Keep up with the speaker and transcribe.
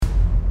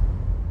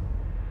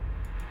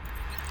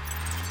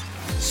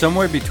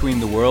Somewhere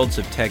between the worlds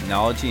of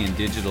technology and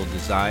digital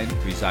design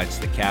resides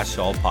the Cash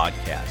All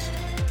Podcast.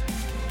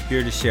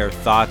 Here to share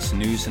thoughts,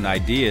 news, and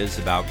ideas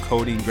about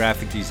coding,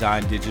 graphic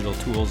design, digital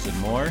tools, and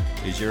more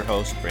is your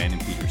host, Brandon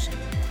Peterson.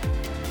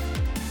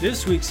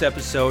 This week's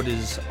episode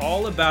is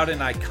all about an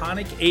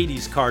iconic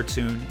 80s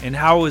cartoon and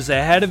how it was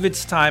ahead of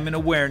its time in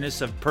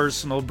awareness of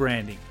personal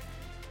branding.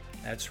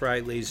 That's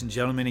right, ladies and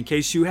gentlemen. In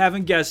case you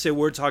haven't guessed it,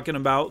 we're talking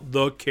about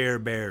the Care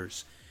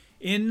Bears.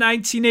 In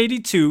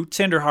 1982,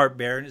 Tenderheart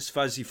Bear and his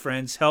fuzzy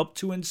friends helped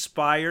to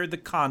inspire the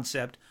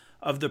concept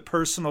of the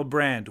personal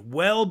brand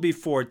well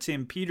before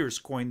Tim Peters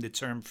coined the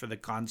term for the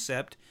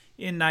concept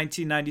in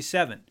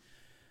 1997.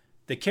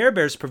 The Care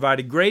Bears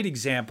provide a great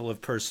example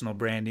of personal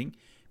branding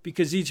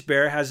because each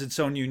bear has its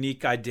own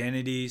unique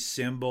identity,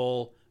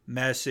 symbol,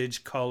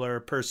 message, color,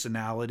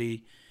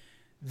 personality.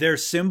 Their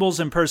symbols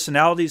and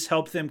personalities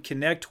help them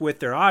connect with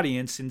their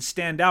audience and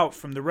stand out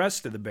from the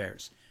rest of the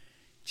bears.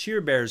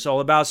 Cheer Bear is all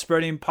about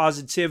spreading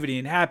positivity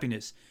and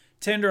happiness.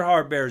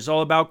 Tenderheart Bear is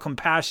all about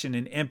compassion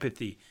and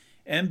empathy.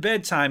 And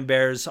Bedtime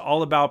Bear is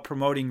all about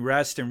promoting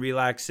rest and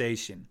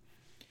relaxation.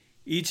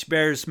 Each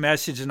bear's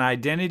message and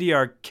identity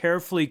are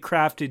carefully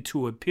crafted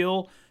to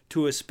appeal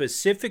to a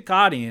specific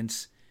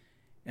audience,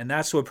 and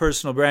that's what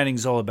personal branding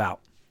is all about.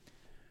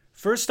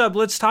 First up,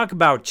 let's talk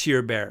about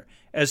Cheer Bear.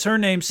 As her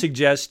name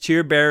suggests,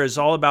 Cheer Bear is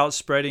all about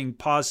spreading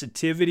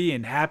positivity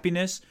and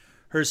happiness.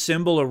 Her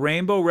symbol, a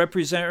rainbow,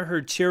 represents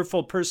her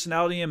cheerful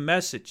personality and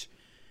message.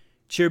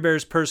 Cheer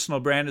Bear's personal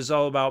brand is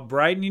all about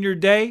brightening your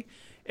day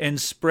and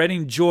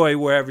spreading joy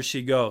wherever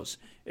she goes.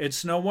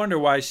 It's no wonder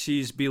why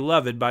she's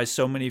beloved by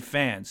so many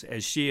fans,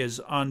 as she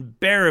is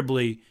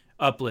unbearably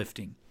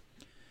uplifting.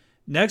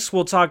 Next,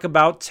 we'll talk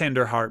about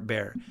Tenderheart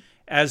Bear.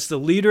 As the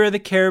leader of the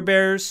Care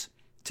Bears,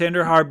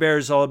 Tenderheart Bear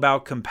is all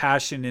about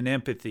compassion and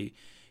empathy.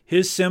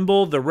 His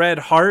symbol, the red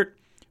heart,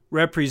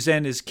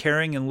 represents his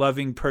caring and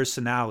loving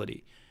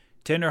personality.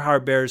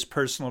 Tenderheart Bear's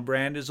personal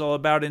brand is all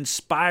about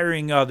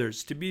inspiring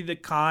others to be the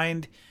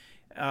kind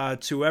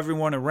to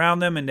everyone around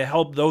them and to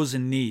help those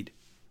in need.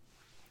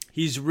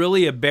 He's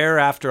really a bear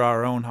after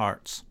our own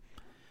hearts.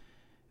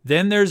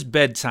 Then there's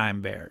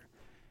Bedtime Bear.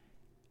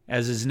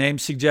 As his name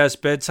suggests,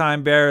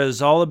 Bedtime Bear is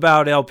all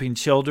about helping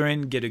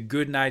children get a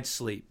good night's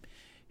sleep.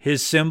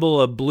 His symbol,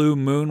 a blue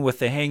moon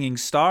with a hanging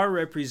star,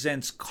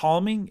 represents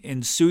calming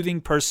and soothing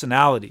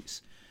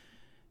personalities.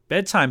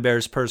 Bedtime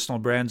Bear's personal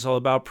brand is all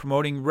about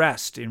promoting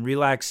rest and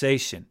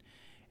relaxation,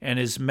 and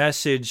his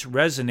message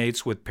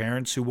resonates with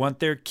parents who want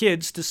their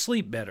kids to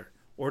sleep better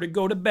or to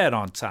go to bed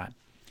on time.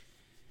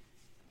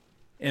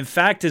 In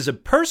fact, as a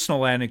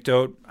personal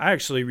anecdote, I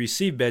actually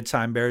received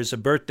Bedtime Bear as a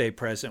birthday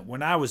present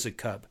when I was a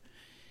cub.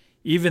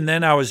 Even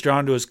then, I was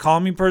drawn to his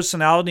calming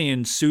personality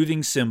and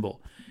soothing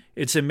symbol.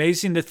 It's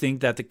amazing to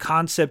think that the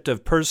concept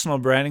of personal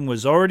branding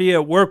was already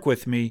at work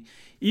with me,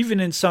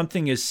 even in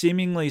something as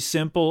seemingly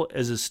simple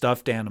as a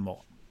stuffed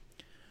animal.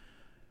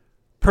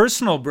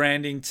 Personal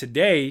branding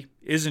today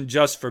isn't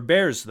just for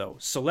bears, though.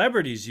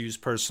 Celebrities use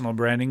personal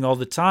branding all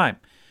the time.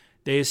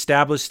 They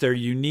establish their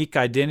unique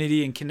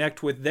identity and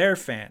connect with their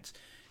fans.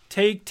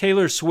 Take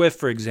Taylor Swift,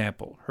 for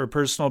example. Her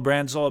personal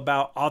brand's all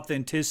about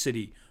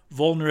authenticity,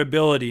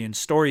 vulnerability, and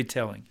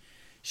storytelling.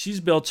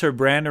 She's built her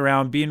brand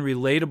around being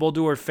relatable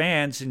to her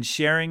fans and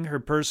sharing her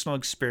personal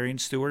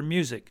experience through her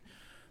music.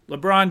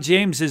 LeBron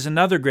James is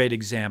another great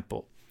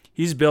example.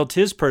 He's built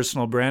his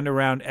personal brand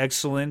around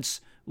excellence,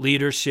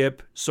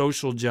 leadership,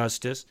 social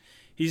justice.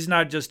 He's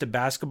not just a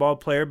basketball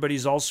player, but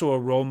he's also a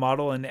role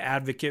model and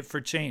advocate for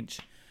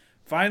change.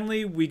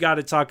 Finally, we got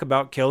to talk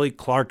about Kelly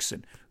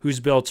Clarkson, who's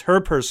built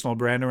her personal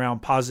brand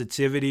around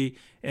positivity,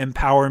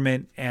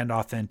 empowerment, and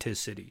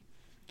authenticity.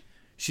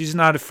 She's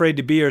not afraid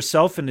to be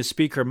herself and to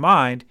speak her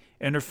mind,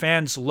 and her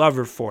fans love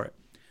her for it.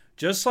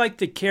 Just like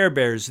the Care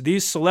Bears,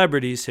 these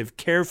celebrities have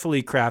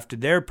carefully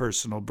crafted their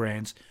personal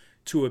brands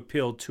to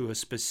appeal to a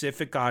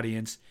specific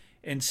audience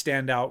and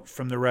stand out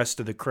from the rest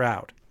of the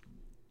crowd.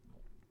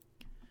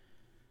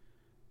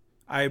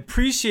 I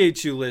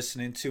appreciate you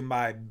listening to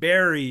my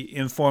very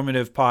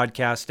informative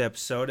podcast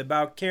episode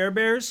about Care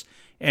Bears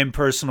and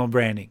personal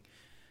branding.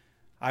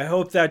 I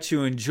hope that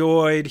you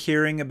enjoyed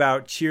hearing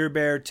about Cheer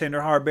Bear,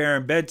 Tenderheart Bear,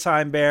 and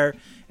Bedtime Bear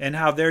and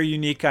how their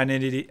unique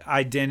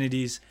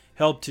identities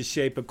help to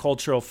shape a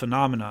cultural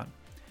phenomenon.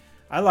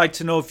 I'd like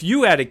to know if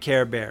you had a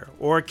Care Bear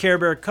or a Care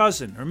Bear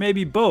cousin, or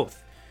maybe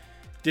both.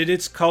 Did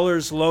its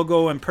colors,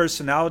 logo, and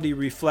personality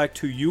reflect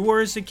who you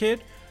were as a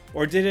kid,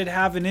 or did it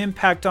have an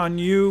impact on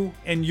you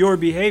and your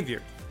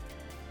behavior?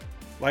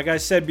 Like I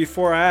said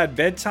before, I had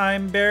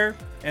Bedtime Bear,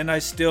 and I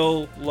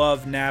still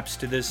love naps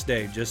to this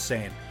day, just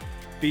saying.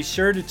 Be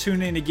sure to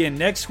tune in again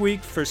next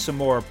week for some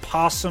more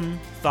possum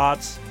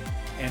thoughts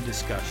and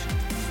discussion.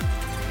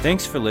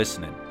 Thanks for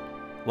listening.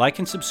 Like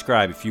and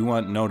subscribe if you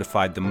want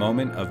notified the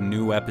moment of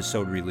new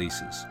episode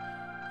releases.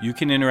 You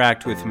can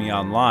interact with me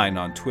online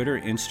on Twitter,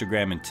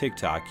 Instagram, and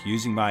TikTok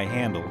using my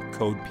handle,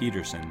 Code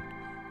Peterson,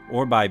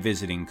 or by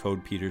visiting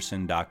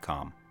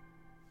codepeterson.com.